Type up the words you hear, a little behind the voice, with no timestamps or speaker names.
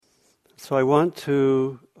So I want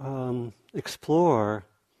to explore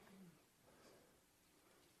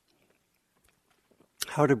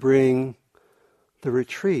how to bring the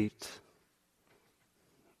retreat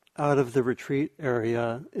out of the retreat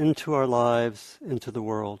area into our lives, into the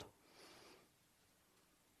world.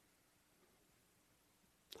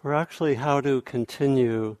 Or actually how to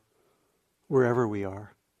continue wherever we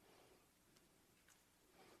are.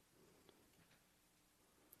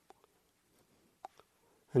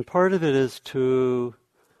 And part of it is to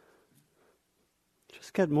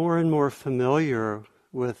just get more and more familiar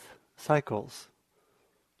with cycles.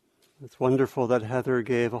 It's wonderful that Heather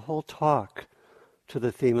gave a whole talk to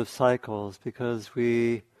the theme of cycles, because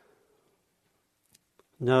we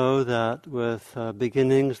know that with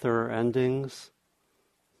beginnings there are endings.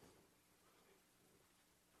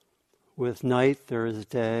 With night there is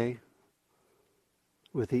day.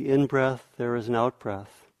 With the in-breath there is an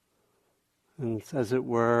out-breath. And as it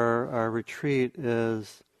were, our retreat had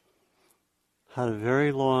a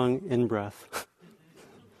very long in-breath.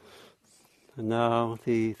 And now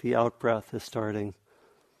the out-breath is starting.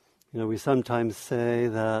 We sometimes say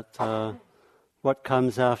that what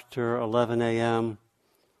comes after 11 a.m.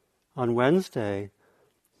 on Wednesday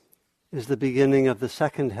is the beginning of the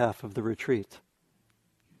second half of the retreat.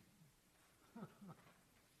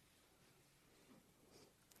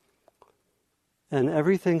 And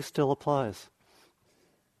everything still applies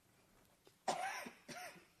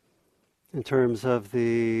in terms of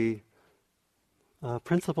the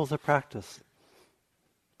principles of practice.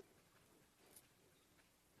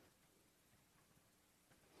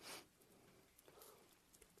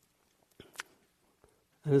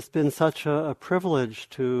 And it's been such a privilege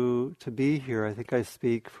to be here. I think I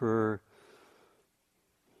speak for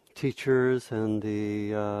teachers and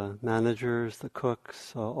the managers, the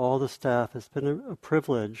cooks, all the staff. It's been a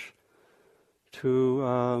privilege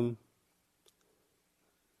to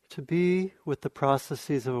be with the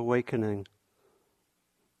processes of awakening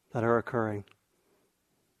that are occurring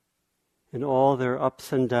in all their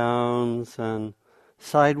ups and downs and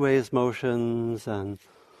sideways motions and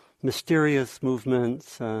mysterious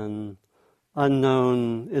movements and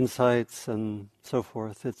unknown insights and so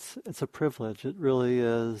forth. It's a privilege. It really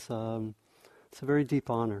is. It's a very deep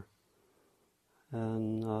honor,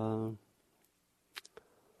 and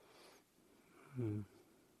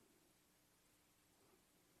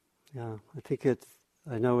yeah, I think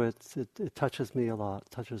I know it touches me a lot.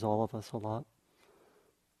 Touches all of us a lot.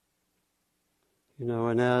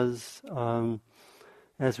 And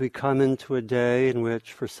as we come into a day in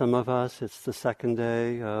which, for some of us, it's the second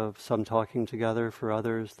day of some talking together, for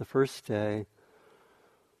others, the first day,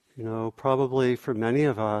 probably for many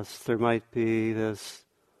of us, there might be this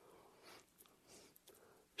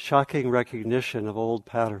shocking recognition of old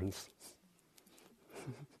patterns.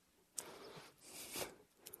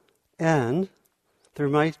 And there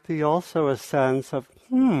might be also a sense of,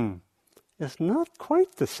 it's not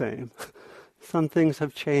quite the same. Some things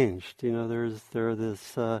have changed. There's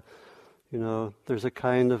a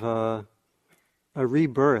kind of a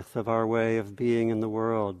rebirth of our way of being in the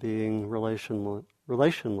world, being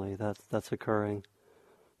relationally that's occurring.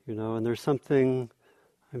 And there's something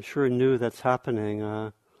I'm sure new that's happening.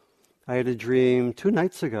 I had a dream 2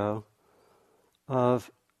 nights ago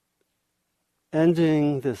of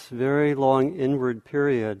ending this very long inward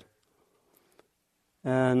period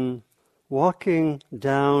and walking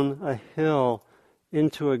down a hill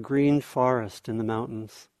into a green forest in the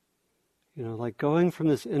mountains. Like going from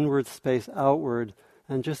this inward space outward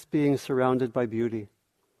and just being surrounded by beauty.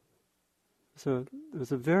 So it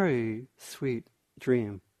was a very sweet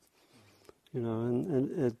dream.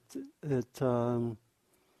 And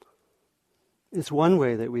it's one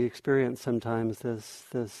way that we experience sometimes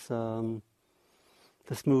this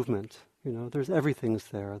movement. There's everything's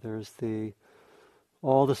there. There's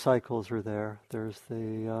all the cycles are there. There's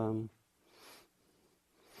the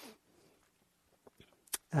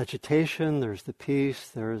agitation, there's the peace,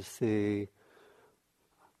 there's the,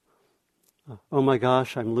 oh my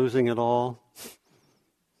gosh, I'm losing it all.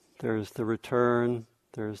 There's the return,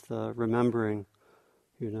 there's the remembering,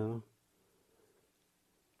 And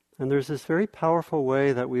there's this very powerful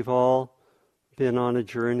way that we've all been on a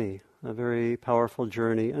journey, a very powerful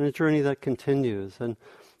journey, and a journey that continues. And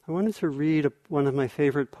I wanted to read one of my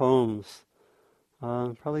favorite poems.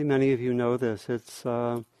 Probably many of you know this. It's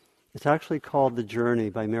actually called "The Journey"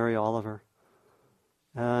 by Mary Oliver.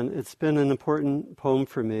 And it's been an important poem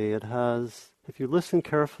for me. It has, if you listen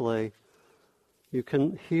carefully, you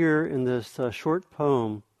can hear in this short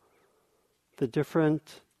poem the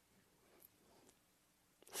different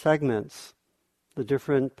segments the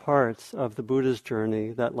different parts of the Buddha's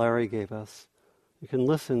journey that Larry gave us. You can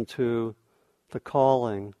listen to the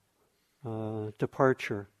calling,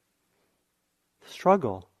 departure,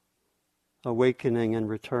 struggle, awakening and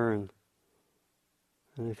return.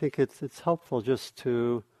 And I think it's helpful just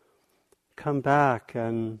to come back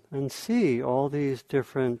and see all these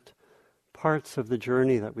different parts of the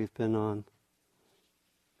journey that we've been on.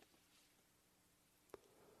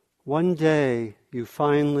 One day you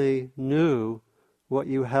finally knew what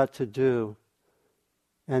you had to do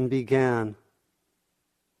and began.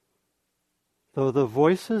 Though the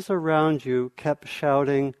voices around you kept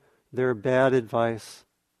shouting their bad advice,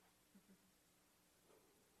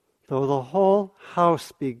 though the whole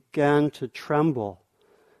house began to tremble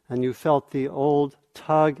and you felt the old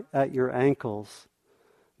tug at your ankles,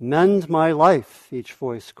 "Mend my life," each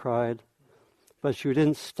voice cried. But you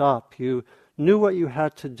didn't stop. You knew what you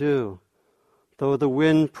had to do, though the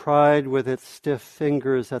wind pried with its stiff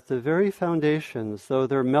fingers at the very foundations, though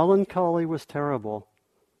their melancholy was terrible.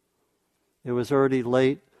 It was already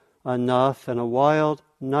late enough and a wild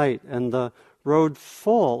night, and the road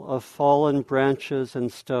full of fallen branches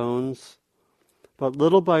and stones. But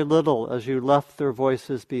little by little, as you left their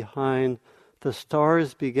voices behind, the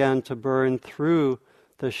stars began to burn through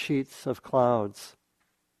the sheets of clouds.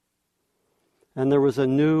 And there was a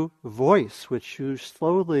new voice which you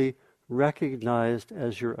slowly recognized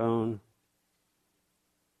as your own,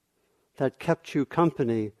 that kept you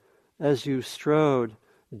company as you strode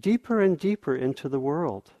deeper and deeper into the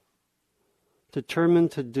world,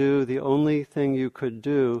 determined to do the only thing you could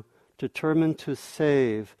do, determined to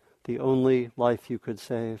save the only life you could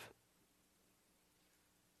save.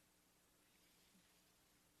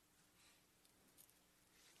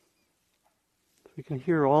 We can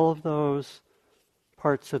hear all of those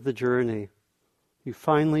parts of the journey. You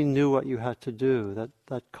finally knew what you had to do,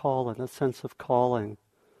 that calling, that sense of calling.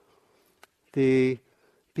 The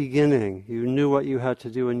beginning, you knew what you had to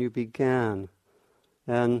do and you began.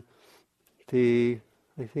 And the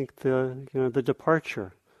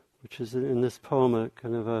departure, which is in this poem a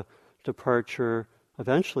kind of a departure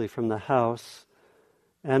eventually from the house.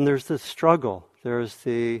 And there's this struggle. There's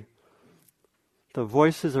the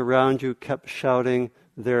voices around you kept shouting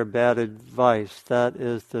their bad advice. That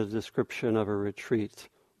is the description of a retreat.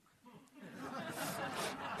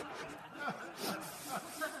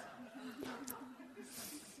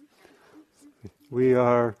 We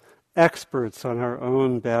are experts on our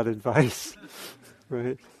own bad advice,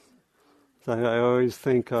 right? I always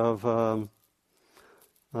think of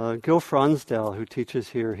Gil Fronsdale, who teaches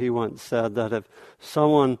here. He once said that if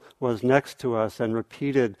someone was next to us and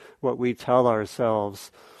repeated what we tell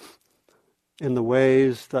ourselves in the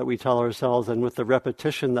ways that we tell ourselves and with the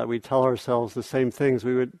repetition that we tell ourselves the same things,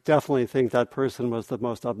 we would definitely think that person was the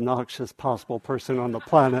most obnoxious possible person on the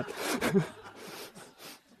planet.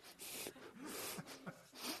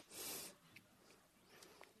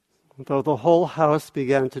 Though the whole house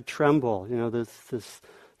began to tremble,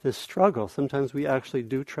 this struggle. Sometimes we actually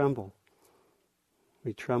do tremble.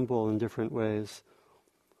 We tremble in different ways.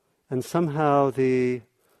 And somehow the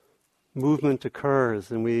movement occurs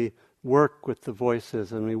and we work with the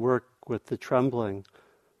voices and we work with the trembling.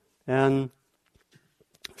 And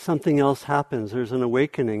something else happens. There's an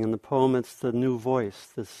awakening. In the poem, it's the new voice,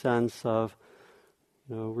 this sense of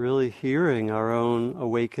really hearing our own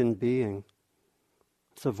awakened being.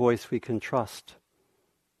 It's a voice we can trust,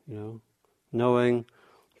 knowing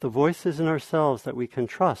the voices in ourselves that we can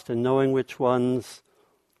trust and knowing which ones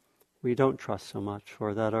we don't trust so much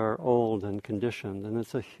or that are old and conditioned. And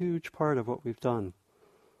it's a huge part of what we've done.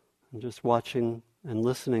 And just watching and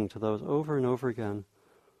listening to those over and over again.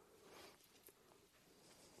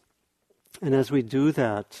 And as we do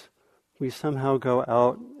that, we somehow go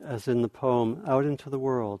out, as in the poem, out into the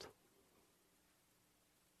world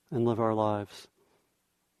and live our lives.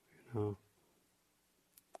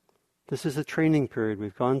 This is a training period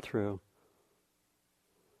we've gone through.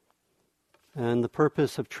 And the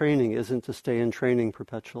purpose of training isn't to stay in training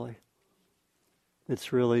perpetually.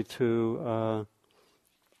 It's really to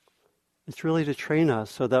train us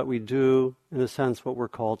so that we do, in a sense, what we're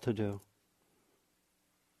called to do.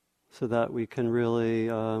 So that we can really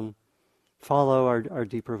follow our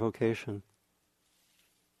deeper vocation.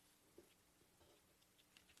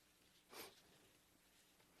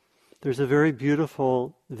 There's a very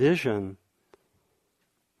beautiful vision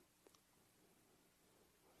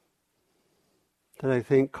that I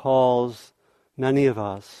think calls many of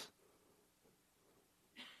us.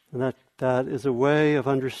 And that is a way of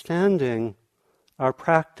understanding our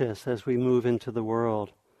practice as we move into the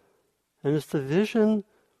world. And it's the vision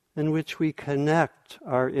in which we connect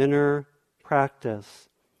our inner practice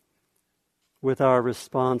with our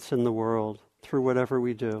response in the world through whatever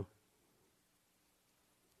we do.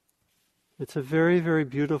 It's a very, very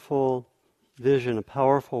beautiful vision, a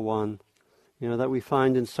powerful one, that we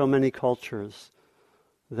find in so many cultures.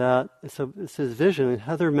 That it's his vision, and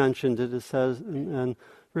Heather mentioned it. It says and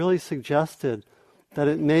really suggested that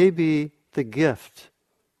it may be the gift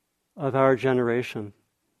of our generation,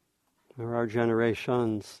 or our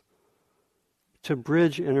generations, to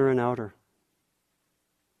bridge inner and outer,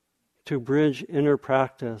 to bridge inner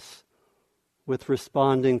practice with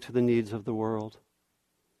responding to the needs of the world,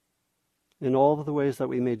 in all of the ways that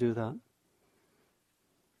we may do that.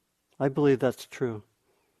 I believe that's true.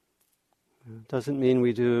 It doesn't mean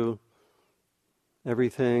we do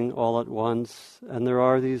everything all at once, and there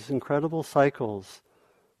are these incredible cycles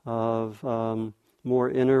of more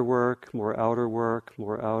inner work, more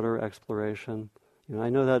outer exploration. I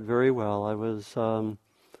know that very well. I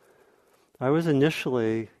was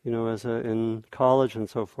initially, in college and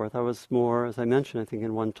so forth, I was more, as I mentioned, I think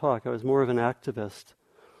in one talk, I was more of an activist.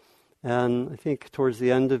 And I think towards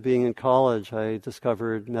the end of being in college, I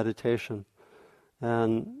discovered meditation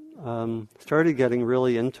and started getting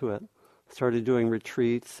really into it. Started doing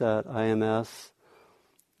retreats at IMS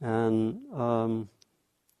and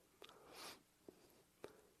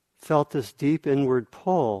felt this deep inward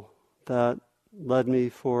pull that led me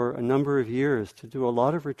for a number of years to do a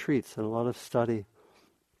lot of retreats and a lot of study.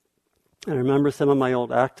 And I remember some of my old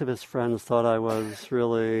activist friends thought I was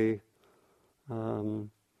really, being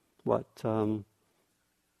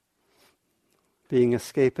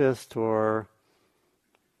escapist, or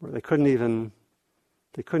they couldn't even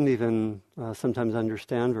sometimes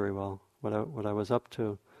understand very well what I was up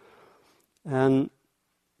to.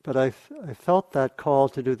 But I felt that call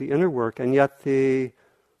to do the inner work, and yet the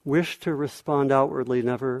wish to respond outwardly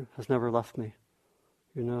has never left me,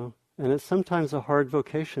 And it's sometimes a hard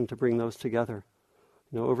vocation to bring those together.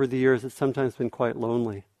 Over the years, it's sometimes been quite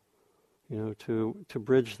lonely, to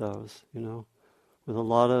bridge those, with a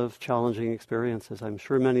lot of challenging experiences. I'm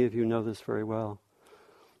sure many of you know this very well.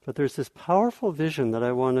 But there's this powerful vision that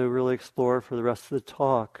I want to really explore for the rest of the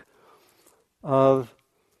talk of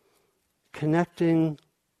connecting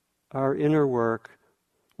our inner work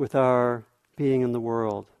with our being in the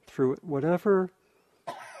world through whatever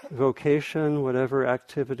vocation, whatever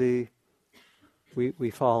activity we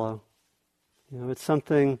follow. It's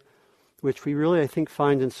something which we really, I think,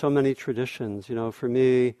 find in so many traditions. For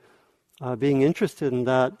me, being interested in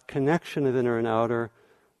that connection of inner and outer,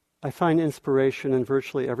 I find inspiration in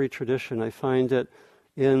virtually every tradition. I find it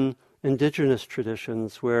in indigenous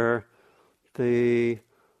traditions where the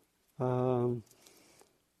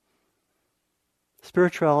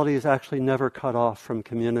spirituality is actually never cut off from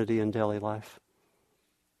community and daily life.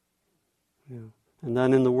 And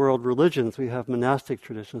then in the world religions, we have monastic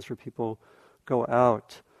traditions where people go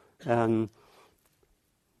out, and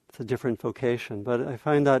it's a different vocation. But I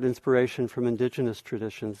find that inspiration from indigenous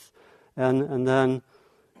traditions. And then,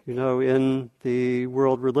 in the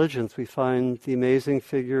world religions, we find the amazing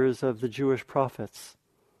figures of the Jewish prophets,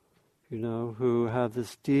 who have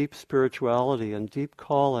this deep spirituality and deep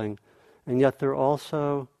calling, and yet they're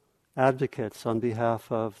also advocates on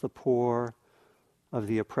behalf of the poor, of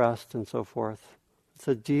the oppressed, and so forth. It's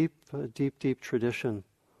a deep tradition,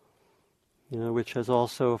 which has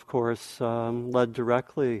also, of course, led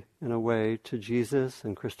directly, in a way, to Jesus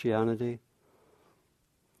and Christianity.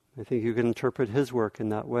 I think you can interpret his work in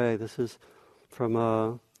that way. This is from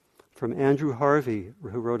Andrew Harvey,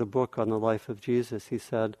 who wrote a book on the life of Jesus. He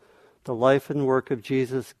said, "The life and work of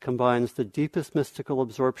Jesus combines the deepest mystical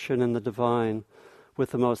absorption in the divine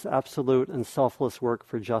with the most absolute and selfless work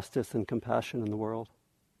for justice and compassion in the world."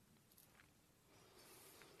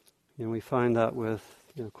 We find that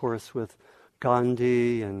of course, with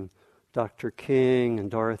Gandhi and Dr. King and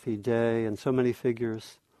Dorothy Day and so many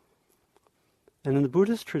figures. And in the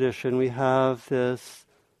Buddhist tradition, we have this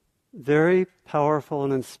very powerful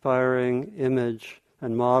and inspiring image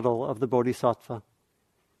and model of the Bodhisattva.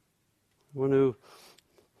 I want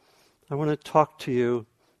to talk to you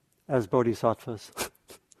as Bodhisattvas.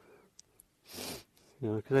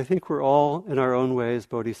 Because I think we're all, in our own ways,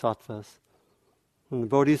 Bodhisattvas. And the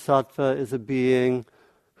Bodhisattva is a being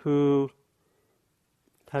who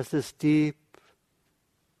has this deep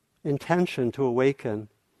intention to awaken,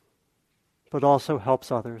 but also helps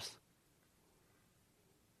others.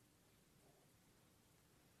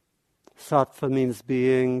 Sattva means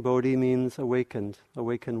being, Bodhi means awakened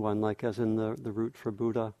one, like as in the root for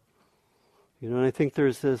Buddha. And I think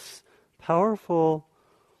there's this powerful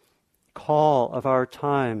call of our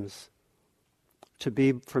times to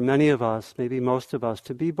be, for many of us, maybe most of us,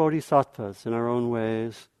 to be bodhisattvas in our own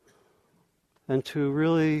ways, and to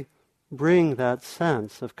really bring that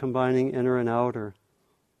sense of combining inner and outer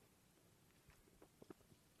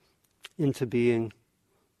into being,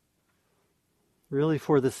 really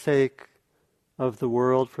for the sake of the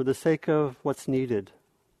world, for the sake of what's needed.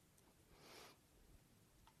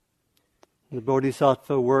 The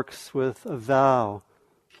Bodhisattva works with a vow.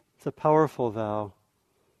 It's a powerful vow.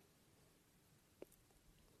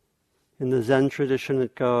 In the Zen tradition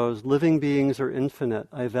it goes, living beings are infinite,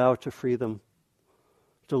 I vow to free them.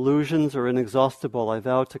 Delusions are inexhaustible, I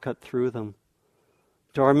vow to cut through them.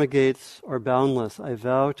 Dharma gates are boundless, I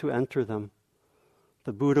vow to enter them.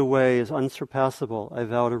 The Buddha way is unsurpassable, I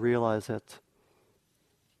vow to realize it.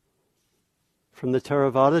 From the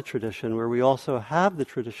Theravada tradition, where we also have the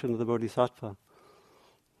tradition of the Bodhisattva,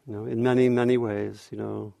 in many, many ways,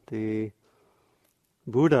 the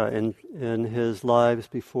Buddha in his lives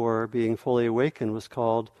before being fully awakened was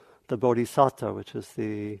called the Bodhisattva, which is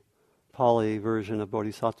the Pali version of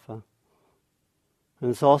Bodhisattva. And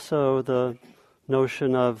it's also the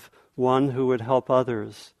notion of one who would help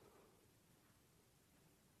others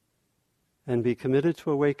and be committed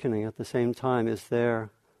to awakening at the same time is there.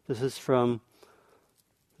 This is from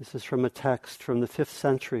a text from the 5th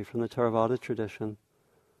century, from the Theravada tradition.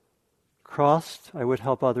 Crossed, I would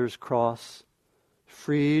help others cross.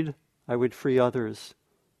 Freed, I would free others.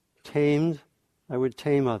 Tamed, I would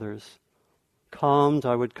tame others. Calmed,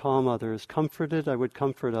 I would calm others. Comforted, I would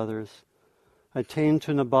comfort others. Attained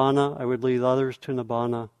to Nibbana, I would lead others to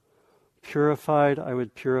Nibbana. Purified, I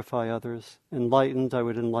would purify others. Enlightened, I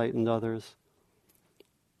would enlighten others.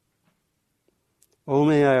 O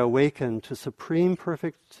may I awaken to supreme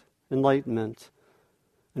perfect enlightenment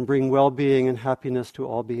and bring well-being and happiness to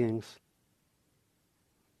all beings.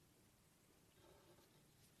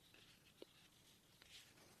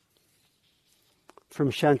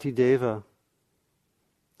 From Shantideva,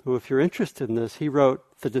 who, if you're interested in this, he wrote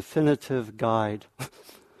the definitive guide,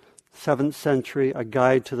 7th century, a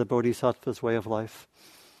guide to the Bodhisattva's way of life.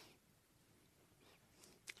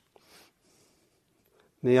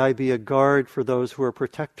 May I be a guard for those who are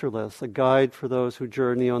protectorless, a guide for those who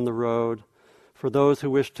journey on the road. For those who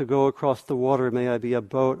wish to go across the water, may I be a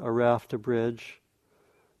boat, a raft, a bridge.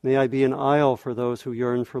 May I be an isle for those who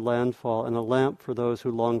yearn for landfall, and a lamp for those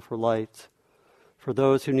who long for light. For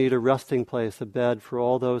those who need a resting place, a bed. For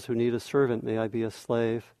all those who need a servant, may I be a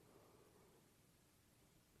slave.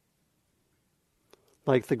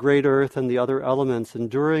 Like the great earth and the other elements,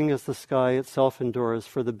 enduring as the sky itself endures,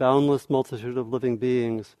 for the boundless multitude of living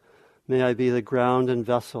beings, may I be the ground and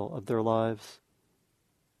vessel of their lives.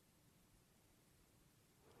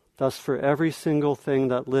 Thus, for every single thing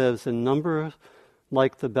that lives in number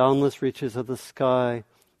like the boundless reaches of the sky,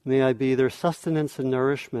 may I be their sustenance and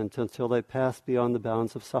nourishment until they pass beyond the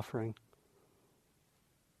bounds of suffering.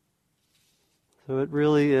 So it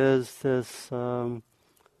really is this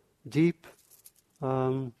deep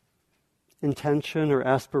intention or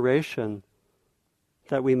aspiration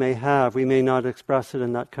that we may have. We may not express it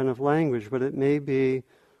in that kind of language, but it may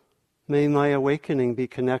my awakening be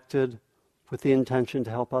connected with the intention to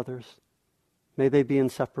help others. May they be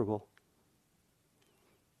inseparable.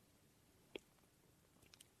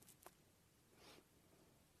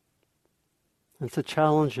 It's a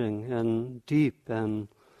challenging and deep and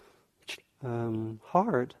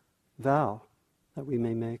hard vow that we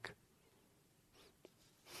may make.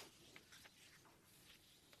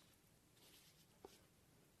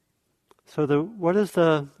 So what is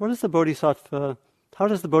the Bodhisattva? How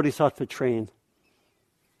does the Bodhisattva train?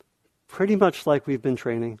 Pretty much like we've been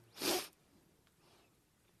training.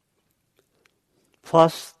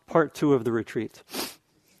 Plus part 2 of the retreat.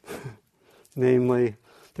 Namely,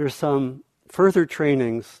 there's some further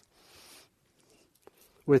trainings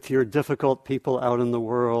with your difficult people out in the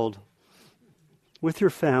world, with your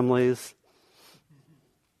families,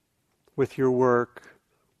 with your work,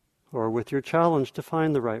 or with your challenge to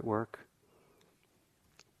find the right work.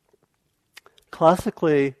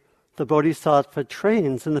 Classically, the Bodhisattva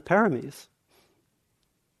trains in the paramis.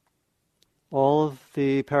 All of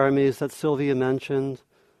the paramis that Sylvia mentioned,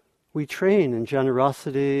 we train in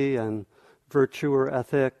generosity and virtue or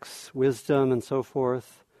ethics, wisdom and so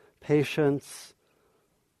forth, patience,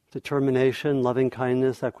 determination, loving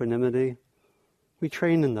kindness, equanimity. We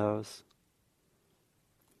train in those.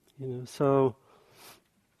 So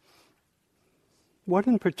what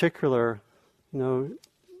in particular,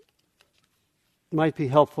 might be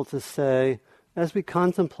helpful to say as we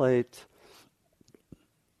contemplate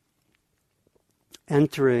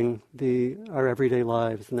entering our everyday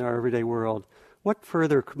lives and our everyday world? what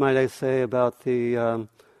further might I say about the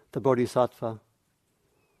Bodhisattva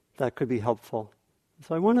that could be helpful?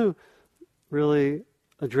 So I want to really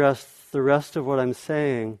address the rest of what I'm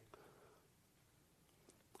saying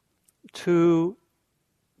to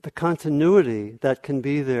the continuity that can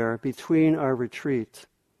be there between our retreat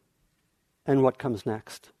and what comes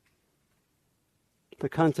next. The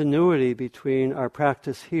continuity between our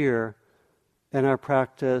practice here and our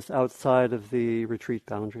practice outside of the retreat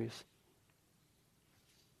boundaries.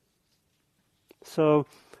 So,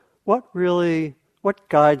 what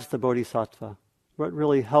guides the Bodhisattva? What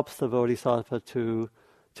really helps the Bodhisattva to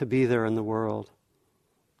be there in the world?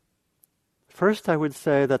 First, I would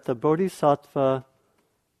say that the Bodhisattva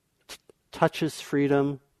touches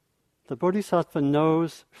freedom. The Bodhisattva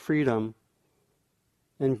knows freedom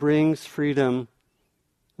and brings freedom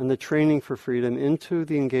and the training for freedom into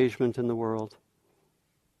the engagement in the world.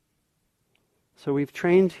 So we've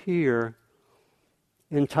trained here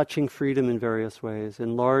in touching freedom in various ways,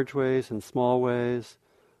 in large ways, in small ways,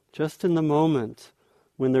 just in the moment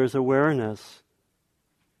when there's awareness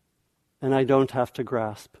and I don't have to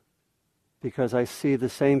grasp, because I see the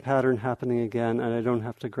same pattern happening again and I don't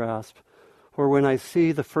have to grasp. Or when I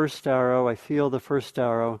see the first arrow, I feel the first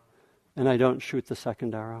arrow, and I don't shoot the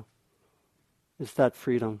second arrow. It's that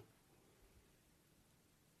freedom.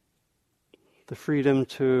 The freedom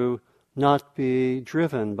to not be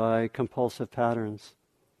driven by compulsive patterns.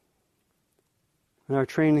 And our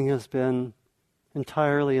training has been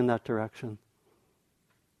entirely in that direction.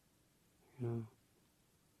 And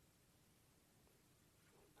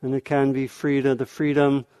it can be freedom, the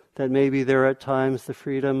freedom that may be there at times, the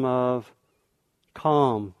freedom of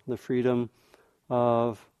calm, the freedom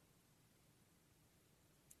of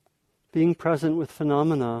being present with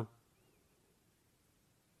phenomena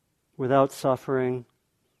without suffering,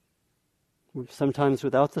 sometimes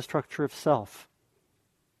without the structure of self,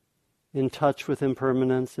 in touch with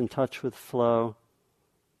impermanence, in touch with flow,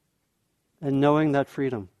 and knowing that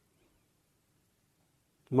freedom.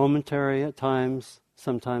 Momentary at times,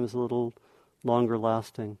 sometimes a little longer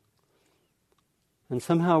lasting. And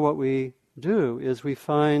somehow what we do is we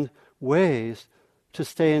find ways to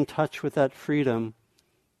stay in touch with that freedom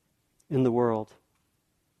in the world.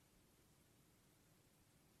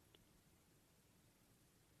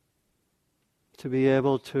 To be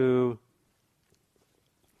able to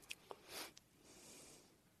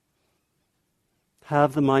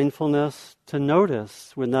have the mindfulness to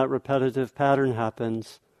notice when that repetitive pattern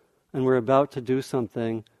happens and we're about to do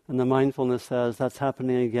something and the mindfulness says that's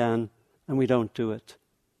happening again and we don't do it.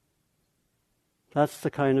 That's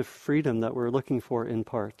the kind of freedom that we're looking for in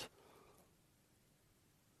part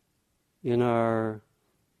in our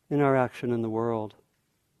action in the world.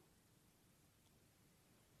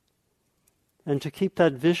 And to keep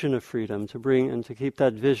that vision of freedom, to keep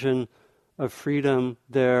that vision of freedom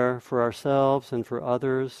there for ourselves and for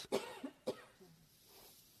others.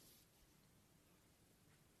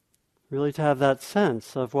 Really to have that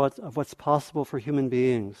sense of what's possible for human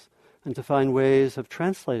beings and to find ways of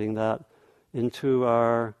translating that into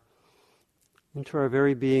our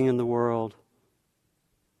very being in the world.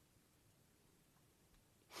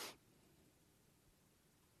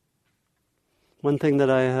 One thing that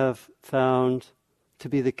I have found to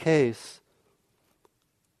be the case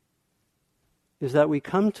is that we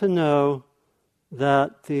come to know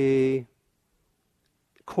that the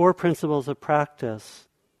core principles of practice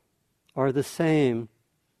are the same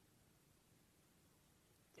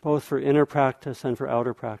both for inner practice and for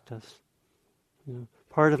outer practice.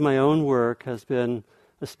 Part of my own work has been,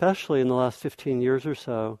 especially in the last 15 years or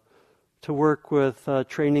so, to work with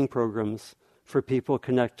training programs for people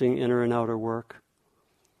connecting inner and outer work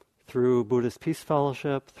through Buddhist Peace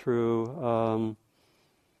Fellowship, through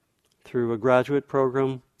a graduate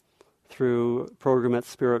program, through a program at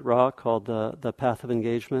Spirit Rock called the Path of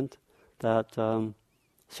Engagement that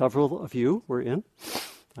several of you were in.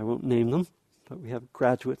 I won't name them, but we have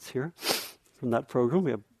graduates here from that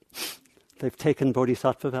program. They've taken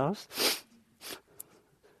Bodhisattva vows.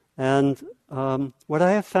 And what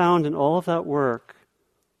I have found in all of that work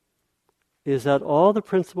is that all the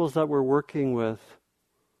principles that we're working with,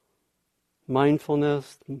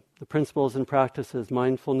 mindfulness, the principles and practices,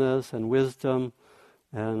 mindfulness and wisdom,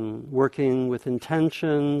 and working with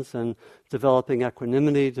intentions and developing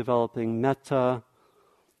equanimity, developing metta,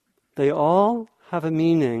 they all have a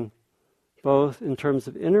meaning both in terms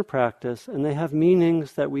of inner practice, and they have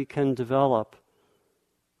meanings that we can develop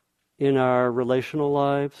in our relational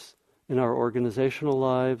lives, in our organizational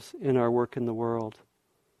lives, in our work in the world.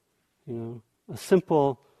 A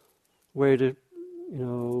simple way to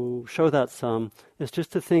show that some, is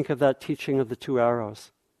just to think of that teaching of the 2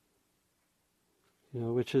 arrows,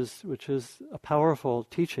 which is a powerful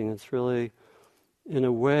teaching. It's really, in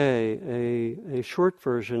a way, a short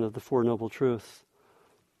version of the Four Noble Truths.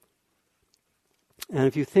 And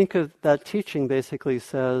if you think of that teaching, basically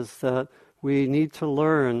says that we need to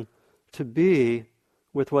learn to be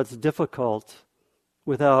with what's difficult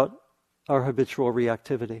without our habitual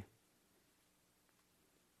reactivity,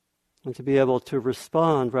 and to be able to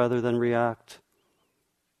respond rather than react.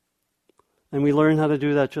 And we learn how to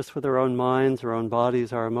do that just with our own minds, our own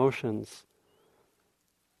bodies, our emotions.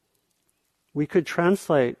 We could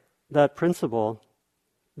translate that principle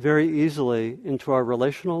very easily into our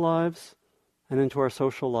relational lives and into our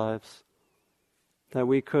social lives. That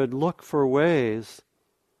we could look for ways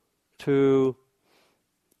to,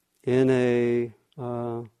 in a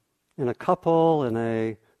couple, in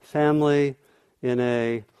a family, in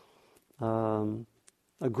a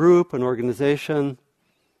group, an organization,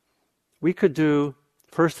 we could do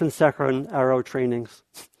first and second arrow trainings.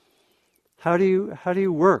 How do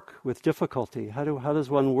you work with difficulty? How does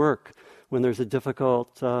one work when there's a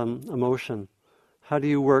difficult emotion? How do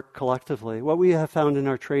you work collectively? What we have found in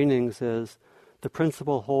our trainings is the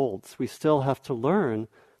principle holds. We still have to learn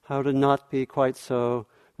how to not be quite so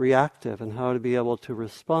reactive and how to be able to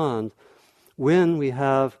respond when we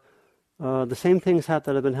have the same things that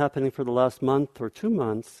have been happening for the last month or 2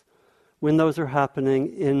 months, when those are happening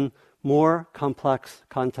in more complex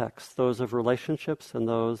contexts, those of relationships and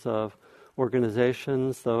those of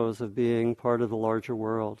organizations, those of being part of the larger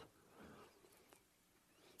world.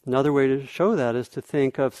 Another way to show that is to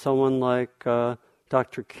think of someone like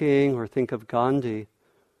Dr. King, or think of Gandhi,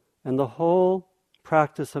 and the whole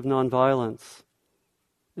practice of nonviolence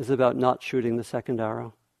is about not shooting the second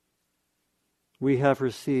arrow. We have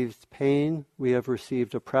received pain, we have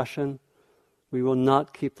received oppression, we will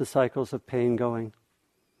not keep the cycles of pain going.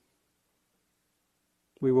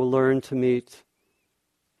 We will learn to meet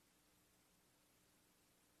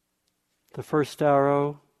the first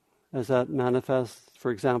arrow as that manifests,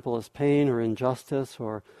 for example, as pain or injustice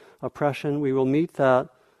or oppression. We will meet that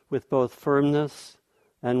with both firmness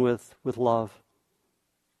and with love.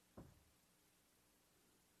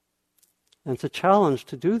 And it's a challenge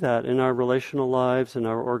to do that in our relational lives, in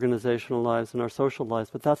our organizational lives, in our social lives,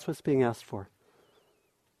 but that's what's being asked for.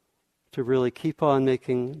 To really keep on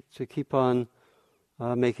making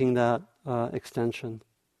that extension.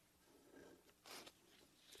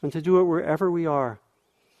 And to do it wherever we are.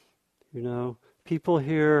 People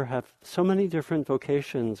here have so many different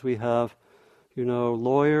vocations. We have,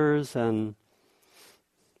 lawyers and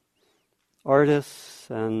artists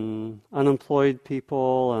and unemployed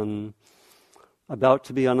people and about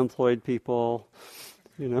to be unemployed people,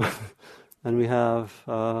 and we have,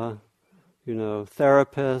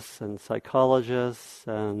 therapists and psychologists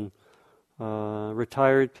and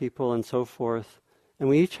retired people and so forth. And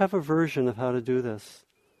we each have a version of how to do this.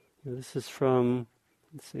 This is from,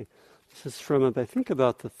 I think,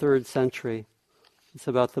 about the 3rd century. It's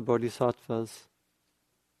about the Bodhisattvas.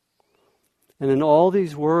 And in all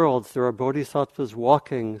these worlds, there are Bodhisattvas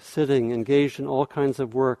walking, sitting, engaged in all kinds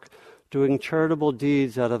of work, doing charitable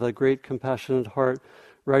deeds out of a great compassionate heart,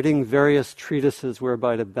 writing various treatises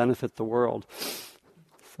whereby to benefit the world.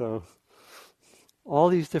 So, all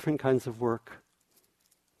these different kinds of work.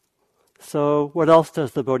 So, what else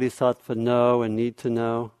does the Bodhisattva know and need to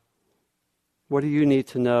know? What do you need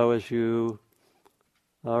to know as you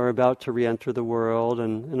are about to re-enter the world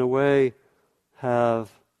and, in a way,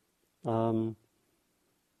 have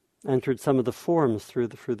entered some of the forms through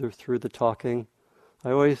the talking? I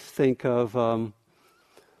always think of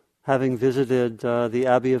having visited the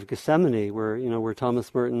Abbey of Gethsemani, where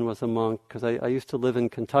Thomas Merton was a monk, because I used to live in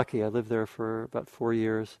Kentucky. I lived there for about 4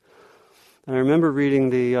 years. And I remember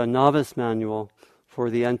reading the novice manual for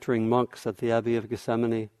the entering monks at the Abbey of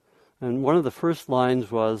Gethsemani. And one of the first lines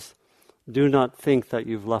was, "Do not think that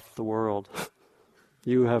you've left the world.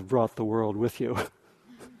 You have brought the world with you."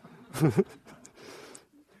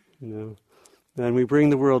 And we bring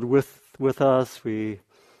the world with us.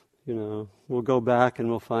 We'll go back and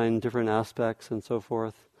we'll find different aspects and so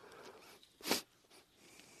forth.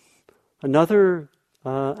 Another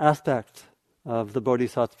aspect of the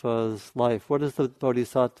Bodhisattva's life. What does the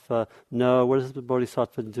Bodhisattva know? What does the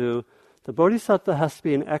Bodhisattva do? The Bodhisattva has to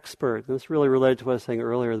be an expert. And this is really related to what I was saying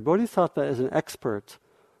earlier. The Bodhisattva is an expert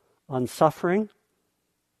on suffering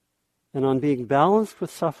and on being balanced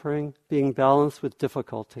with suffering, being balanced with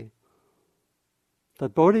difficulty. The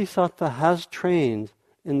Bodhisattva has trained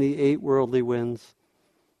in the 8 worldly winds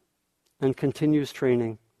and continues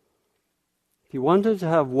training. If you wanted to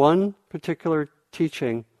have one particular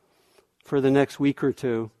teaching for the next week or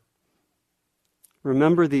two,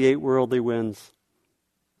 remember the 8 worldly winds.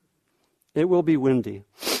 It will be windy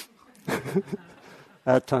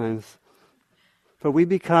at times. But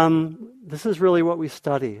this is really what we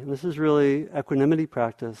study, and this is really equanimity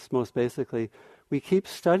practice, most basically. We keep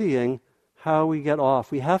studying how we get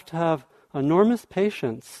off. We have to have enormous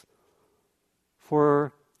patience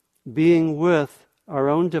for being with our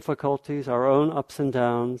own difficulties, our own ups and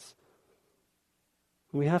downs.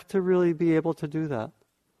 We have to really be able to do that,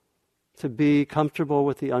 to be comfortable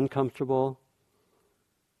with the uncomfortable,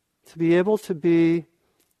 to be able to be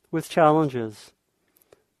with challenges.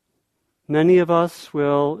 Many of us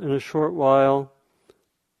will, in a short while,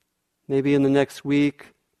 maybe in the next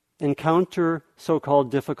week, encounter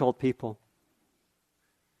so-called difficult people.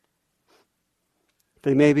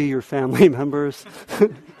 They may be your family members.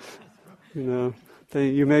 You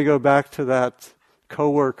may go back to that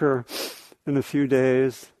coworker in a few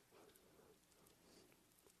days.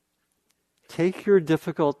 Take your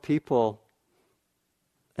difficult people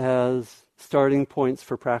as starting points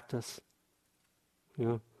for practice.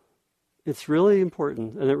 It's really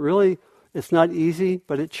important, and it's not easy,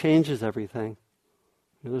 but it changes everything.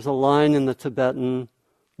 There's a line in the Tibetan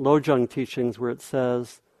Lojong teachings where it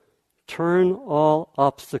says, turn all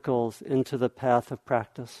obstacles into the path of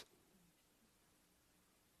practice.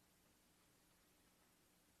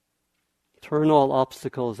 Turn all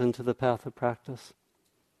obstacles into the path of practice.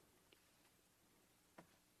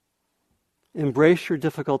 Embrace your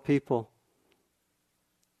difficult people.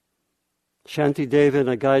 Shantideva, in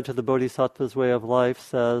A Guide to the Bodhisattva's Way of Life,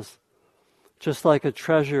 says, just like a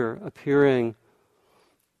treasure appearing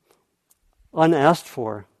unasked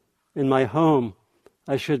for in my home,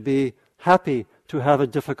 I should be happy to have a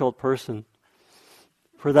difficult person,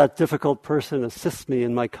 for that difficult person assists me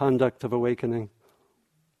in my conduct of awakening.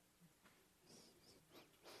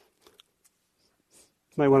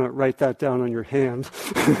 You might want to write that down on your hand.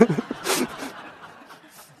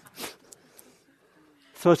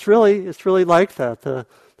 So it's really like that.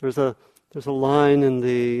 There's a line in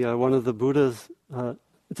the one of the Buddha's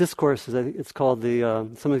discourses. I think it's called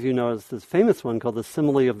some of you know it's this famous one called the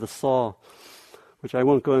simile of the saw, which I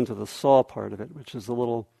won't go into the saw part of it, which is a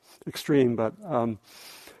little extreme. But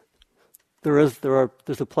there's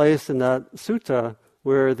a place in that sutta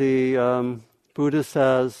where the Buddha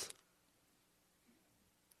says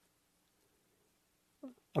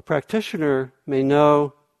a practitioner may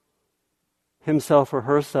know himself or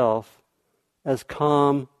herself as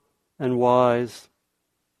calm and wise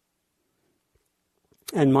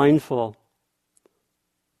and mindful.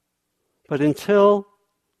 But until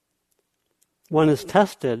one is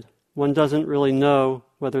tested, one doesn't really know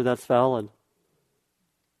whether that's valid.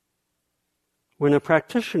 When a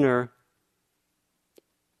practitioner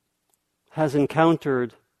has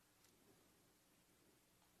encountered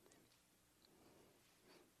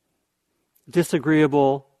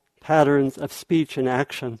disagreeable patterns of speech and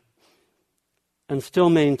action, and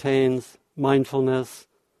still maintains mindfulness,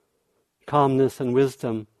 calmness, and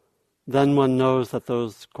wisdom, then one knows that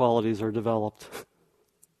those qualities are developed.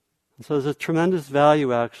 So there's a tremendous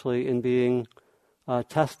value, actually, in being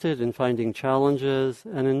tested, in finding challenges,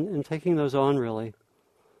 and in taking those on, really.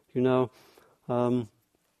 A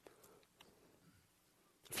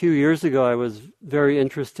few years ago, I was very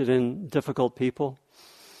interested in difficult people.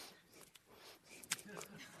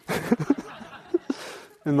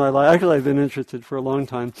 In my life, actually, I've been interested for a long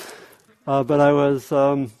time, but I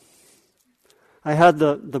had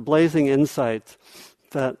the blazing insight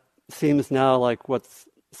that seems now like what's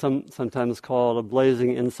sometimes called a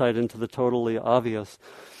blazing insight into the totally obvious,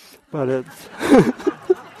 but it's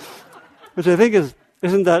which I think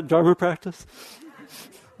isn't that Dharma practice?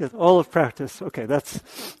 Yes, all of practice. Okay,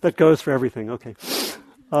 that goes for everything. Okay,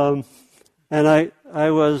 and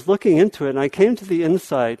I was looking into it, and I came to the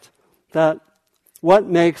insight that what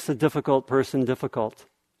makes a difficult person difficult?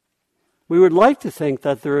 We would like to think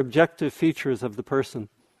that they're objective features of the person.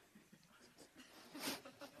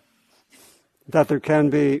 That there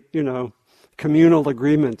can be, communal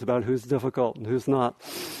agreement about who's difficult and who's not.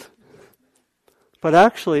 But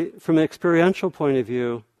actually, from an experiential point of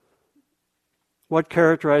view, what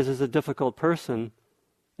characterizes a difficult person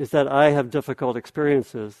is that I have difficult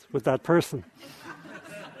experiences with that person.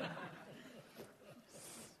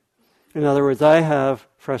 In other words, I have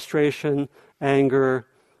frustration, anger,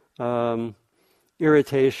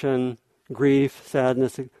 irritation, grief,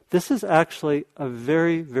 sadness. This is actually a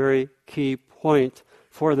very, very key point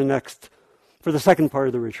for the second part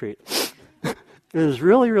of the retreat. It is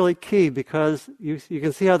really, really key because you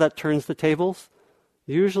can see how that turns the tables.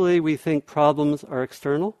 Usually we think problems are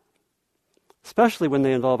external. especially when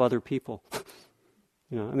they involve other people.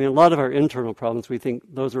 A lot of our internal problems, we think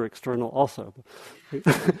those are external also,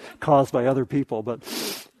 caused by other people, but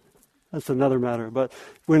that's another matter. But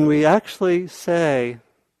when we actually say,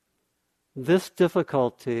 this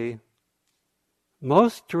difficulty,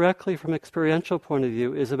 most directly from experiential point of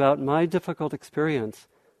view, is about my difficult experience,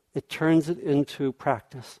 it turns it into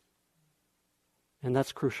practice. And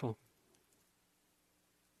that's crucial.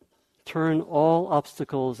 Turn all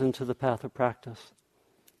obstacles into the path of practice.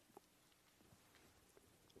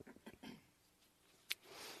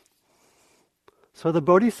 So the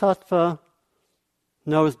Bodhisattva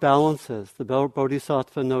knows balances. The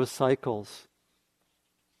Bodhisattva knows cycles.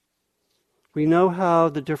 We know how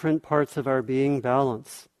the different parts of our being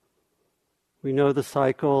balance. We know the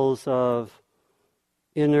cycles of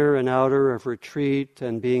inner and outer, of retreat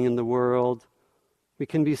and being in the world. We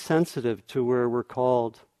can be sensitive to where we're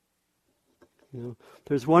called.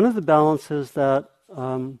 There's one of the balances that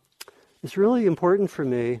is really important for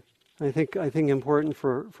me, I think important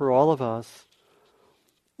for all of us,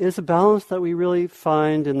 is a balance that we really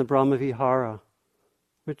find in the Brahmavihara,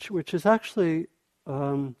 which is actually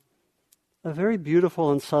a very beautiful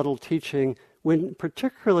and subtle teaching,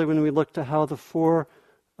 particularly when we look to how the four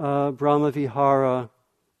Brahmavihara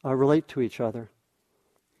relate to each other.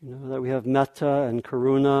 That we have metta and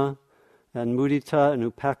karuna and mudita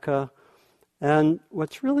and upekkha. And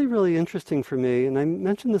what's really, really interesting for me, and I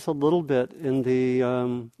mentioned this a little bit in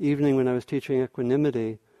the evening when I was teaching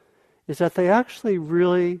equanimity, is that they actually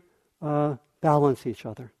really balance each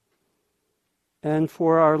other. And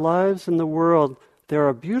for our lives in the world, they're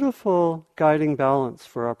a beautiful guiding balance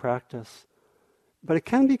for our practice. But it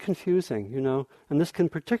can be confusing, and this can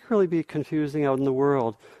particularly be confusing out in the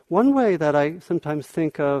world. One way that I sometimes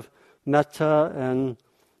think of metta and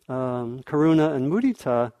karuna and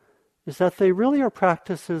mudita is that they really are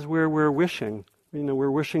practices where we're wishing.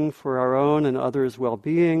 We're wishing for our own and others'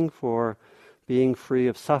 well-being, for being free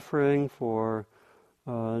of suffering, for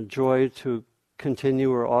joy to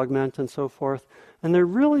continue or augment and so forth. And they're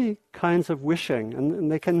really kinds of wishing,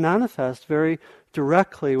 and they can manifest very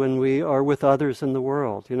directly when we are with others in the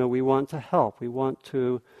world. We want to help,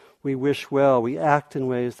 we wish well, we act in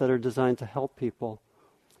ways that are designed to help people.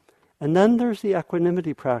 And then there's the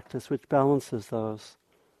equanimity practice, which balances those.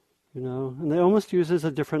 And they almost uses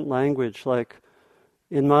a different language, like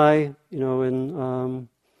in my, in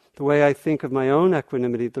the way I think of my own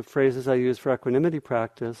equanimity, the phrases I use for equanimity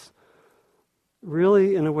practice,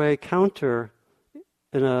 really in a way counter,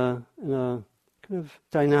 in a kind of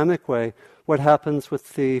dynamic way, what happens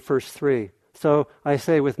with the first three. So I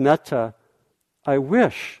say with metta, I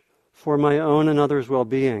wish for my own and others'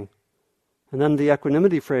 well-being. And then the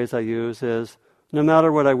equanimity phrase I use is, no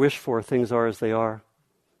matter what I wish for, things are as they are.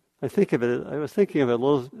 I was thinking of it a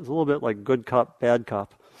little bit like good cop, bad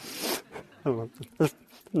cop. That's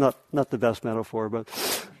not the best metaphor, but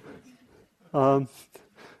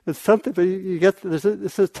it's something. But you get there's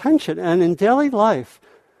a tension, and in daily life,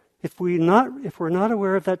 if we're not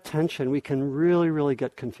aware of that tension, we can really, really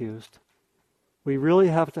get confused. We really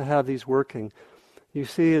have to have these working. You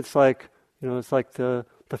see, it's like the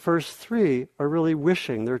first three are really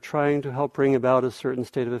wishing. They're trying to help bring about a certain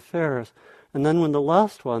state of affairs. And then when the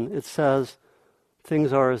last one, it says,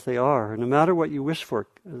 things are as they are. And no matter what you wish for,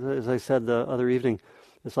 as I said the other evening,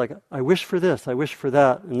 it's like, I wish for this, I wish for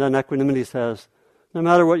that. And then equanimity says, no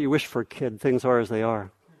matter what you wish for, kid, things are as they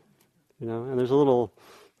are. And there's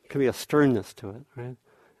can be a sternness to it, right?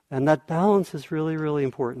 And that balance is really, really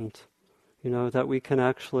important. That we can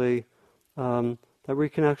actually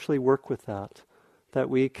work with that. That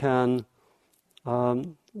we can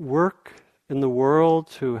work in the world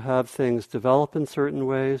to have things develop in certain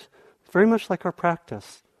ways, very much like our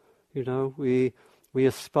practice. We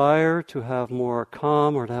aspire to have more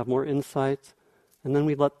calm or to have more insight, and then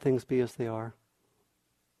we let things be as they are.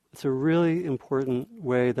 It's a really important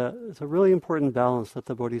it's a really important balance that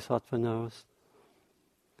the Bodhisattva knows.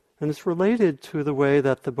 And it's related to the way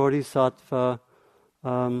that the Bodhisattva,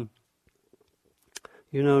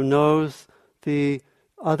 knows the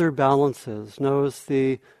other balances, knows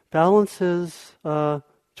the balances to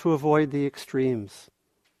avoid the extremes.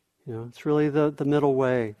 It's really the middle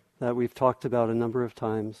way that we've talked about a number of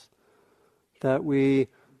times. That we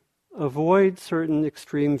avoid certain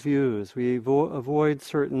extreme views. We avoid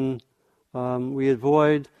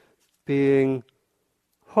being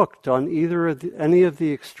hooked on any of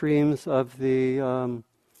the extremes of the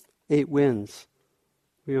 8 winds.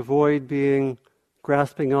 We avoid being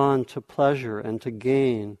grasping on to pleasure and to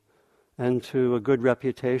gain and to a good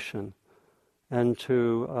reputation and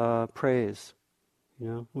to praise.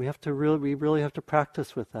 We really have to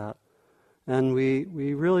practice with that. And we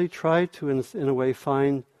really try to, in a way,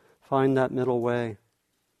 find that middle way.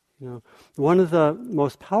 One of the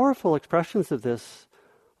most powerful expressions of this,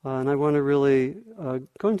 and I want to really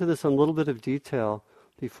go into this in a little bit of detail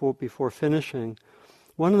before finishing.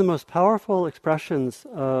 One of the most powerful expressions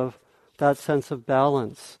of that sense of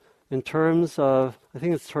balance, in terms of, I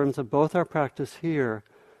think it's in terms of both our practice here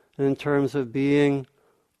and in terms of being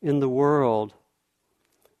in the world,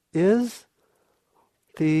 is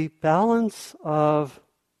the balance of,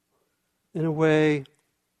 in a way,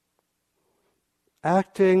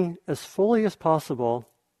 acting as fully as possible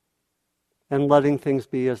and letting things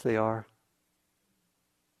be as they are.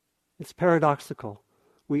 It's paradoxical.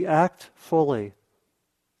 We act fully.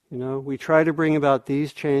 We try to bring about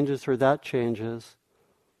these changes or that changes,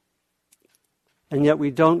 and yet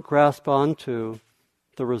we don't grasp onto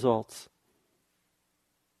the results.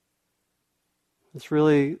 It's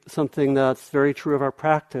really something that's very true of our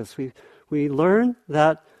practice. We learn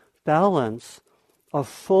that balance of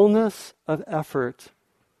fullness of effort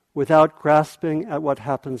without grasping at what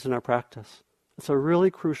happens in our practice. It's a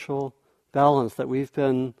really crucial balance that we've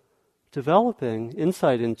been developing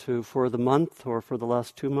insight into for the month or for the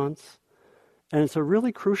last 2 months. And it's a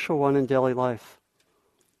really crucial one in daily life.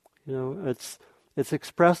 It's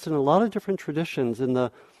expressed in a lot of different traditions. In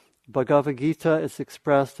the Bhagavad Gita, it's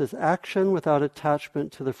expressed as action without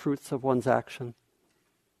attachment to the fruits of one's action.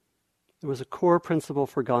 It was a core principle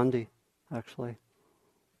for Gandhi, actually.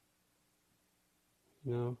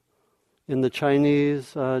 In the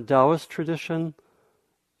Chinese Taoist tradition,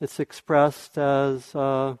 it's expressed as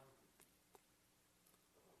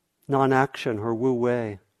non-action or wu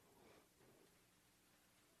wei.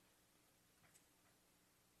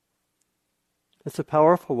 It's a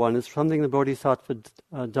powerful one. It's something the Bodhisattva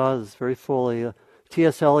does very fully.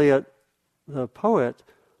 T.S. Eliot, the poet,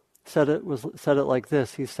 said it like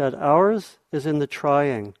this. He said, "Ours is in the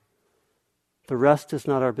trying. The rest is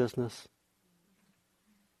not our business."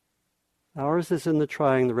 Ours is in the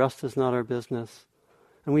trying. The rest is not our business.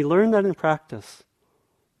 And we learn that in practice.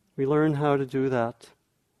 We learn how to do that.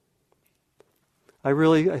 I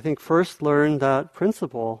think, first learned that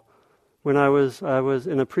principle when I was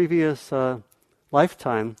in a previous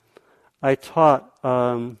lifetime. I taught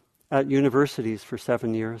at universities for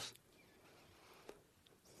 7 years.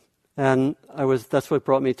 And that's what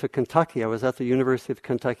brought me to Kentucky. I was at the University of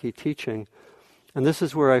Kentucky teaching. And this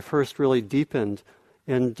is where I first really deepened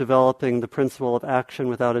in developing the principle of action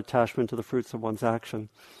without attachment to the fruits of one's action.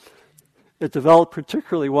 It developed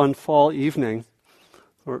particularly one fall evening,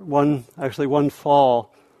 or one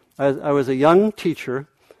fall. I was a young teacher,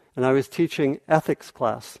 and I was teaching ethics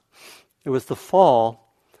class. It was the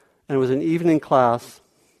fall, and it was an evening class,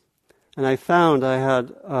 and I found I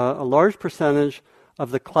had a large percentage of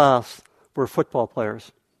the class were football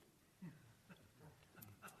players.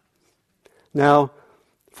 Now,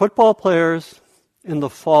 football players in the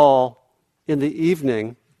fall, in the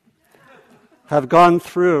evening, have gone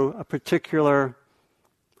through a particular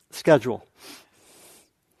schedule.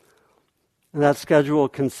 And that schedule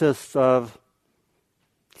consists of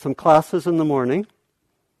some classes in the morning,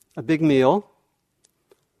 a big meal,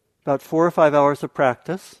 about 4 or 5 hours of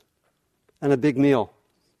practice, and a big meal.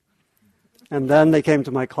 And then they came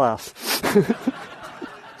to my class.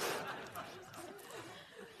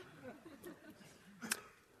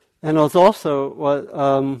 And it was also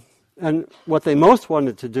what they most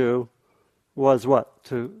wanted to do was what?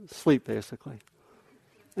 To sleep, basically.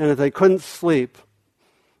 And if they couldn't sleep,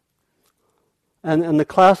 and the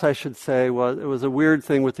class, I should say, it was a weird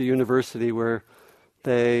thing with the university where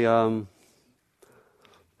they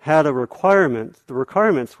had a requirement, the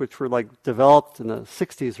requirements which were like developed in the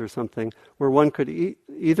 60s or something, where one could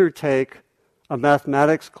either take a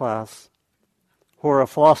mathematics class or a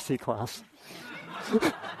philosophy class.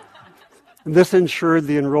 And this ensured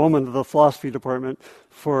the enrollment of the philosophy department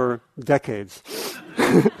for decades.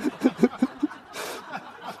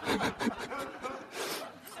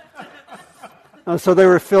 So they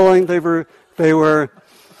were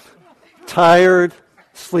tired,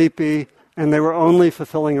 sleepy, and they were only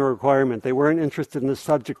fulfilling a requirement. They weren't interested in the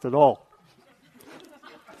subject at all.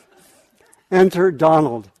 Enter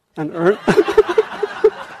Donald,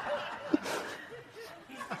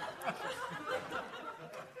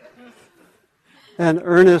 an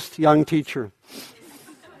earnest young teacher.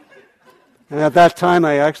 And at that time,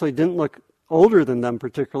 I actually didn't look older than them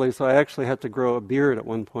particularly, so I actually had to grow a beard at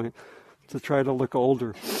one point to try to look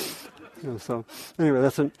older. So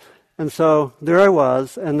anyway, and so there I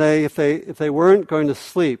was, and if they weren't going to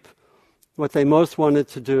sleep, what they most wanted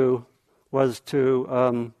to do was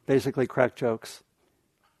to basically crack jokes.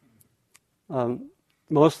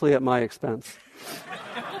 mostly at my expense.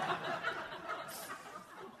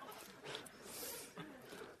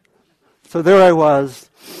 So there I was,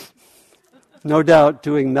 no doubt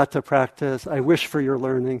doing metta practice. I wish for your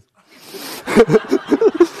learning.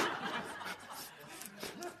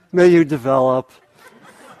 May you develop.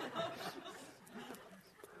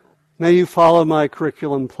 May you follow my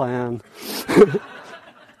curriculum plan.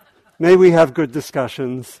 May we have good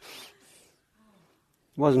discussions.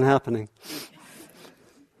 It wasn't happening.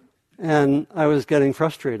 And I was getting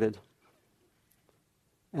frustrated.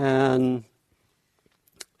 And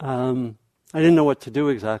I didn't know what to do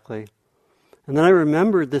exactly. And then I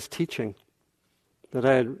remembered this teaching that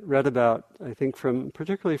I had read about, I think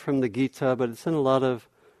particularly from the Gita, but it's in a lot of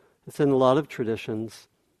traditions,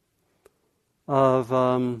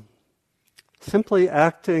 of simply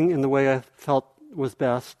acting in the way I felt was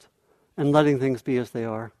best and letting things be as they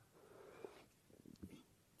are.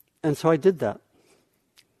 And so I did that.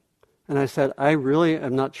 And I said, I really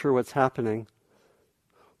am not sure what's happening,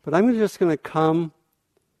 but I'm just going to come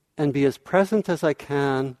and be as present as I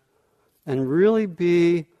can and really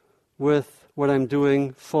be with what I'm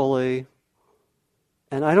doing fully.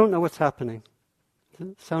 And I don't know what's happening. Does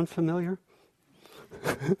it sound familiar?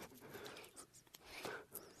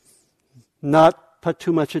 Not put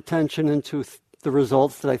too much attention into the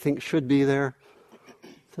results that I think should be there.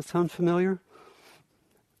 Does that sound familiar?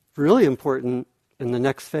 Really important in the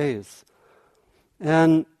next phase.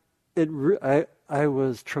 And I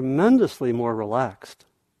was tremendously more relaxed.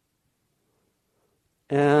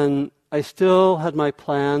 And I still had my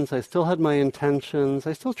plans, I still had my intentions,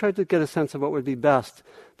 I still tried to get a sense of what would be best,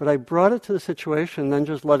 but I brought it to the situation and then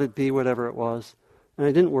just let it be whatever it was. And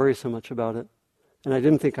I didn't worry so much about it. And I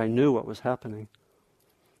didn't think I knew what was happening.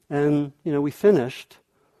 And, we finished.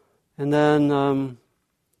 And then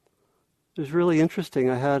it was really interesting.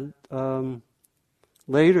 I had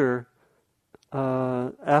later,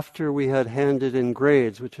 after we had handed in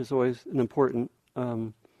grades, which is always an important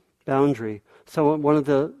boundary. So one of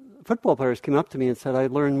the football players came up to me and said, I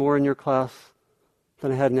learned more in your class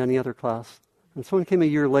than I had in any other class. And someone came a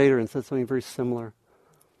year later and said something very similar.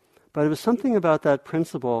 But it was something about that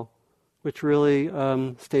principle which really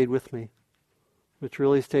stayed with me.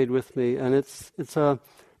 And it's a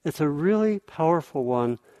really powerful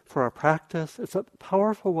one for our practice. It's a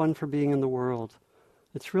powerful one for being in the world.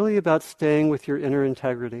 It's really about staying with your inner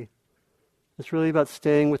integrity. It's really about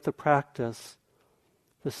staying with the practice,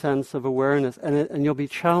 the sense of awareness. And you'll be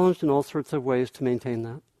challenged in all sorts of ways to maintain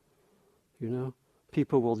that.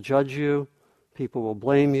 People will judge you. People will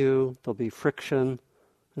blame you. There'll be friction.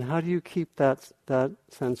 And how do you keep that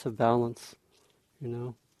sense of balance,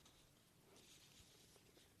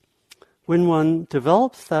 When one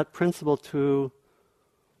develops that principle to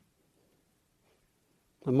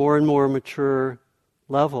a more and more mature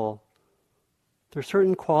level, there are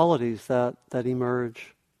certain qualities that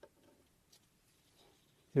emerge.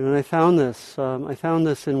 And I found this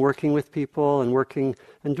in working with people and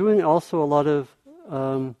doing also a lot of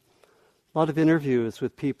interviews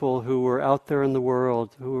with people who were out there in the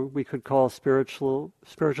world, who we could call spiritual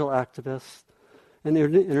activists, and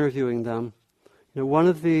interviewing them. One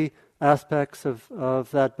of the aspects of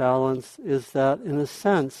that balance is that, in a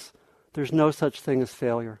sense, there's no such thing as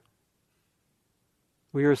failure.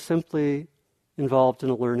 We are simply involved in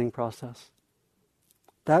a learning process.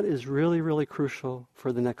 That is really, really crucial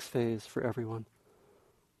for the next phase for everyone.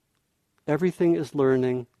 Everything is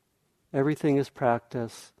learning. Everything is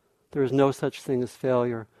practice. There is no such thing as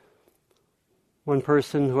failure. One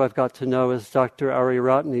person who I've got to know is Dr.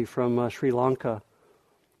 Ariyaratne from Sri Lanka,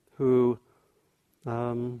 who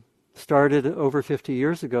started over 50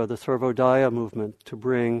 years ago the Sarvodaya movement to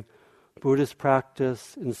bring Buddhist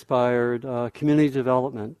practice-inspired community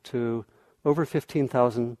development to over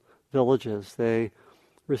 15,000 villages. They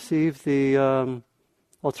received the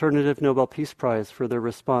Alternative Nobel Peace Prize for their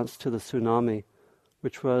response to the tsunami,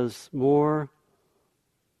 which was more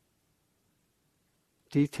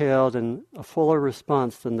detailed and a fuller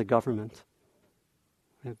response than the government.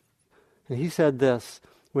 And he said this,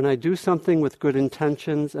 when I do something with good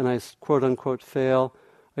intentions and I quote-unquote fail,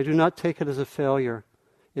 I do not take it as a failure.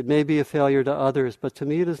 It may be a failure to others, but to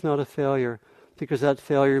me it is not a failure, because that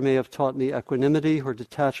failure may have taught me equanimity or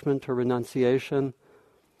detachment or renunciation.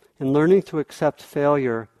 In learning to accept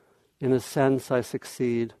failure, in a sense, I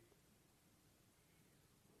succeed.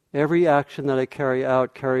 Every action that I carry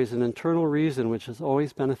out carries an internal reason which is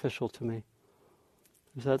always beneficial to me.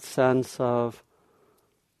 There's that sense of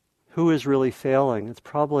who is really failing. It's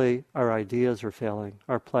probably our ideas are failing,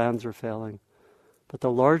 our plans are failing. But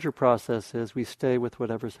the larger process is we stay with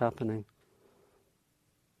whatever's happening.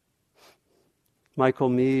 Michael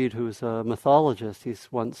Meade, who's a mythologist, he's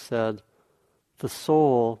once said, the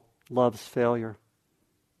soul loves failure.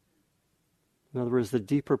 In other words, the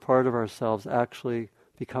deeper part of ourselves actually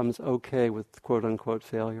becomes okay with quote-unquote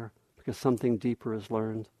failure because something deeper is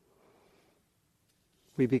learned.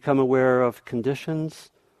 We become aware of conditions.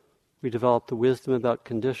 We develop the wisdom about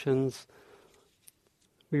conditions.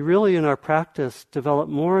 We really, in our practice, develop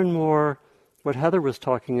more and more what Heather was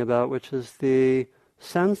talking about, which is the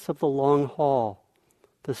sense of the long haul,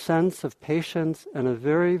 the sense of patience and a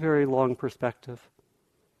very, very long perspective.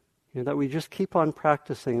 That we just keep on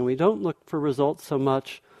practicing, and we don't look for results so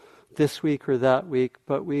much this week or that week,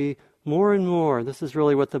 but we more and more, this is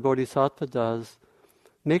really what the Bodhisattva does,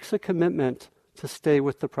 makes a commitment to stay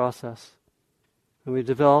with the process. And we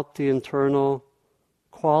develop the internal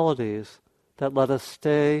qualities that let us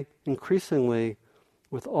stay increasingly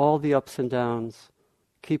with all the ups and downs,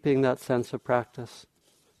 keeping that sense of practice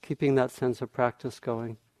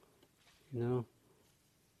going.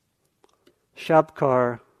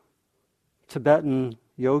 Shabkar, Tibetan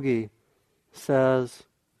yogi, says,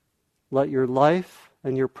 let your life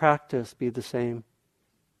and your practice be the same.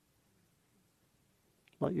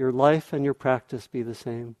 Let your life and your practice be the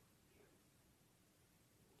same.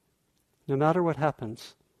 No matter what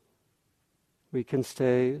happens, we can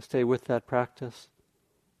stay with that practice.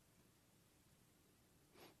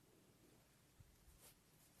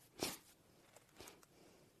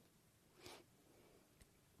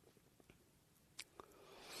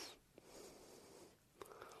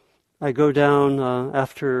 I go down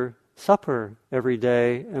after supper every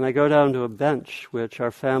day, and I go down to a bench which our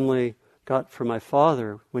family got for my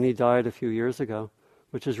father when he died a few years ago,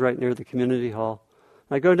 which is right near the community hall.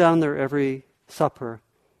 I go down there every supper,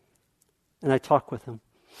 and I talk with him.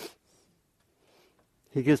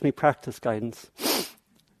 He gives me practice guidance.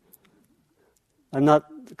 I'm not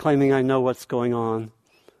claiming I know what's going on,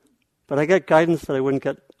 but I get guidance that I wouldn't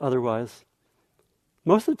get otherwise.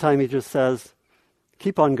 Most of the time he just says,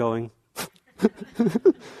 keep on going.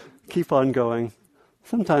 Keep on going.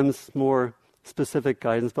 Sometimes more specific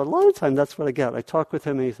guidance, but a lot of the time that's what I get. I talk with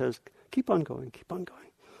him and he says, keep on going, keep on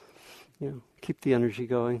going. Keep the energy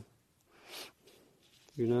going.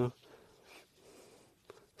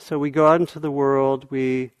 So we go out into the world,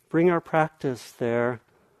 we bring our practice there,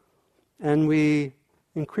 and we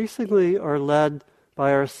increasingly are led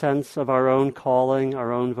by our sense of our own calling,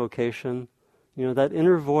 our own vocation. That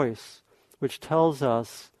inner voice which tells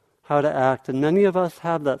us how to act. And many of us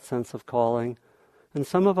have that sense of calling. And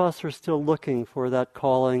some of us are still looking for that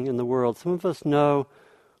calling in the world. Some of us know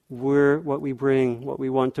what we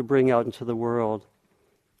want to bring out into the world,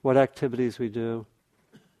 what activities we do.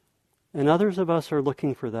 And others of us are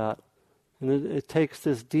looking for that. And it takes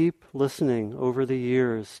this deep listening over the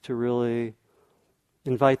years to really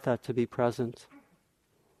invite that to be present.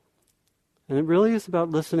 And it really is about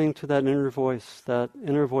listening to that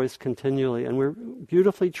inner voice continually. And we're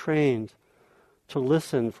beautifully trained to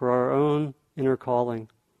listen for our own inner calling.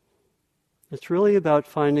 It's really about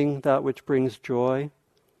finding that which brings joy.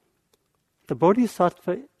 The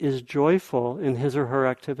Bodhisattva is joyful in his or her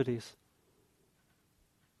activities.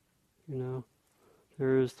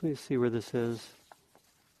 Let me see where this is.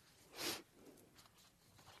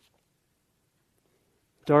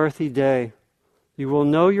 Dorothy Day. You will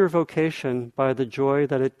know your vocation by the joy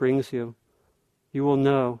that it brings you. You will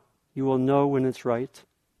know when it's right.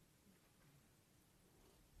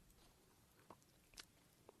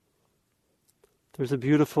 There's a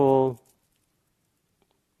beautiful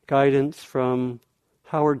guidance from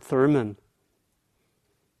Howard Thurman,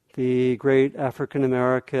 the great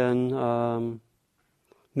African-American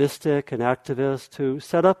mystic and activist who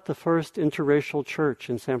set up the first interracial church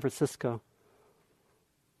in San Francisco.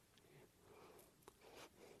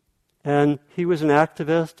 And he was an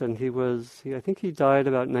activist, and I think he died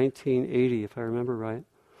about 1980, if I remember right.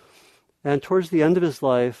 And towards the end of his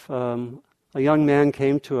life, a young man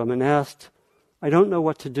came to him and asked, I don't know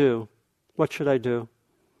what to do. What should I do?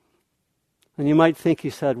 And you might think he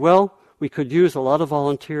said, well, we could use a lot of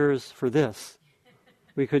volunteers for this.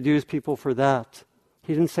 We could use people for that.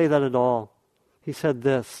 He didn't say that at all. He said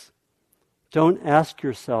this, don't ask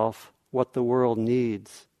yourself what the world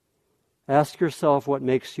needs. Ask yourself what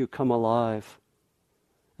makes you come alive,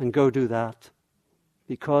 and go do that,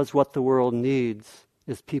 because what the world needs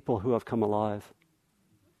is people who have come alive.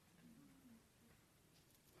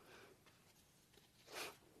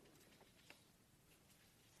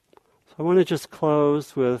 So I want to just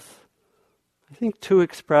close with, I think, two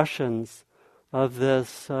expressions of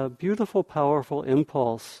this beautiful, powerful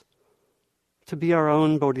impulse to be our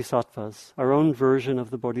own bodhisattvas, our own version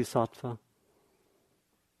of the bodhisattva.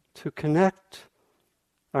 To connect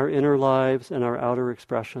our inner lives and our outer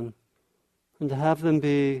expression, and to have them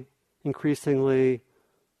be increasingly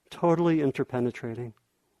totally interpenetrating.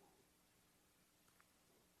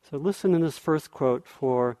 So listen in this first quote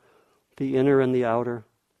for the inner and the outer.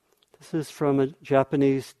 This is from a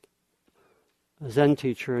Japanese Zen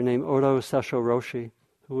teacher named Odo Sessho Roshi,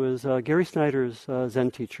 who was Gary Snyder's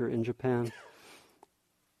Zen teacher in Japan.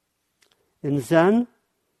 In Zen,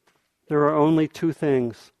 there are only two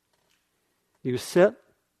things. You sit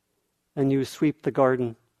and you sweep the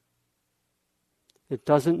garden. It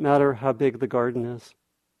doesn't matter how big the garden is.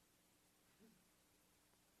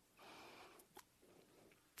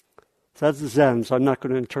 So that's Zen, so I'm not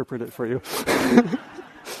going to interpret it for you.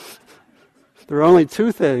 There are only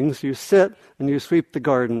two things. You sit and you sweep the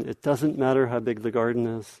garden. It doesn't matter how big the garden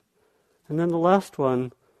is. And then the last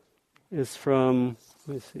one is from,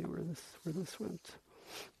 let me see where this went.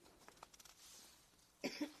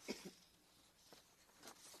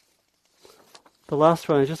 The last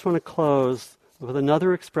one, I just want to close with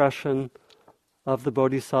another expression of the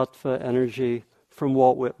Bodhisattva energy from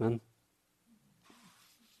Walt Whitman.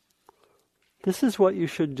 This is what you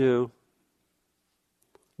should do.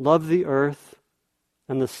 Love the earth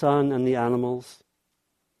and the sun and the animals.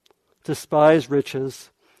 Despise riches.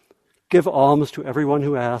 Give alms to everyone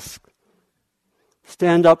who asks.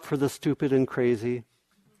 Stand up for the stupid and crazy.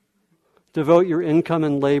 Devote your income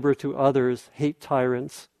and labor to others. Hate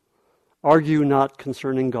tyrants. Argue not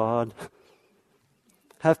concerning God.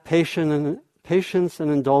 Have patience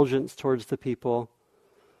and indulgence towards the people.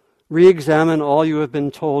 Re-examine all you have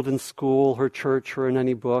been told in school or church or in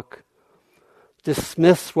any book.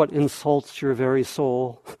 Dismiss what insults your very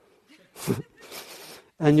soul.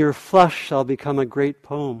 And your flesh shall become a great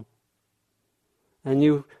poem.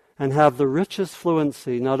 And have the richest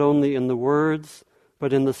fluency, not only in the words,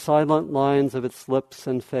 but in the silent lines of its lips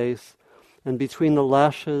and face, and between the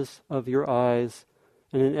lashes of your eyes,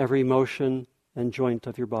 and in every motion and joint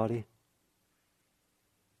of your body.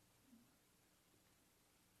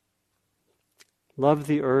 Love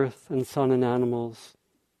the earth and sun and animals,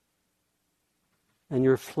 and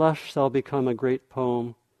your flesh shall become a great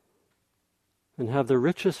poem, and have the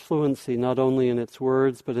richest fluency not only in its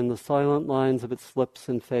words, but in the silent lines of its lips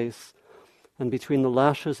and face, and between the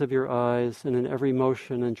lashes of your eyes, and in every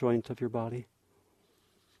motion and joint of your body.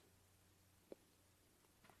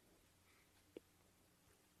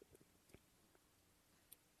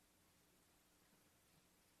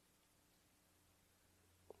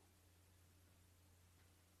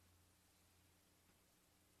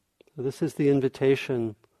 So this is the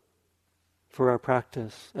invitation for our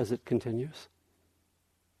practice as it continues.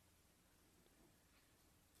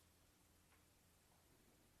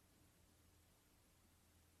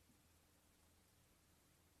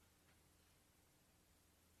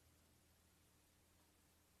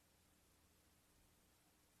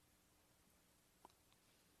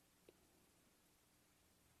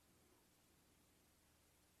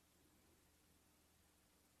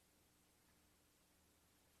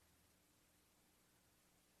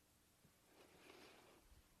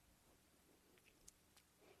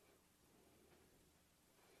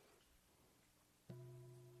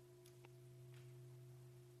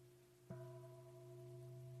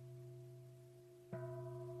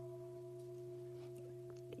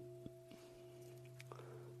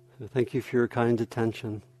 So thank you for your kind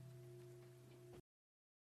attention.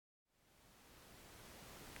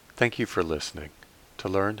 Thank you for listening. To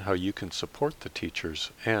learn how you can support the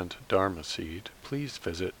teachers and Dharma Seed, please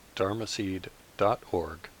visit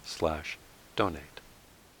dharmaseed.org/donate.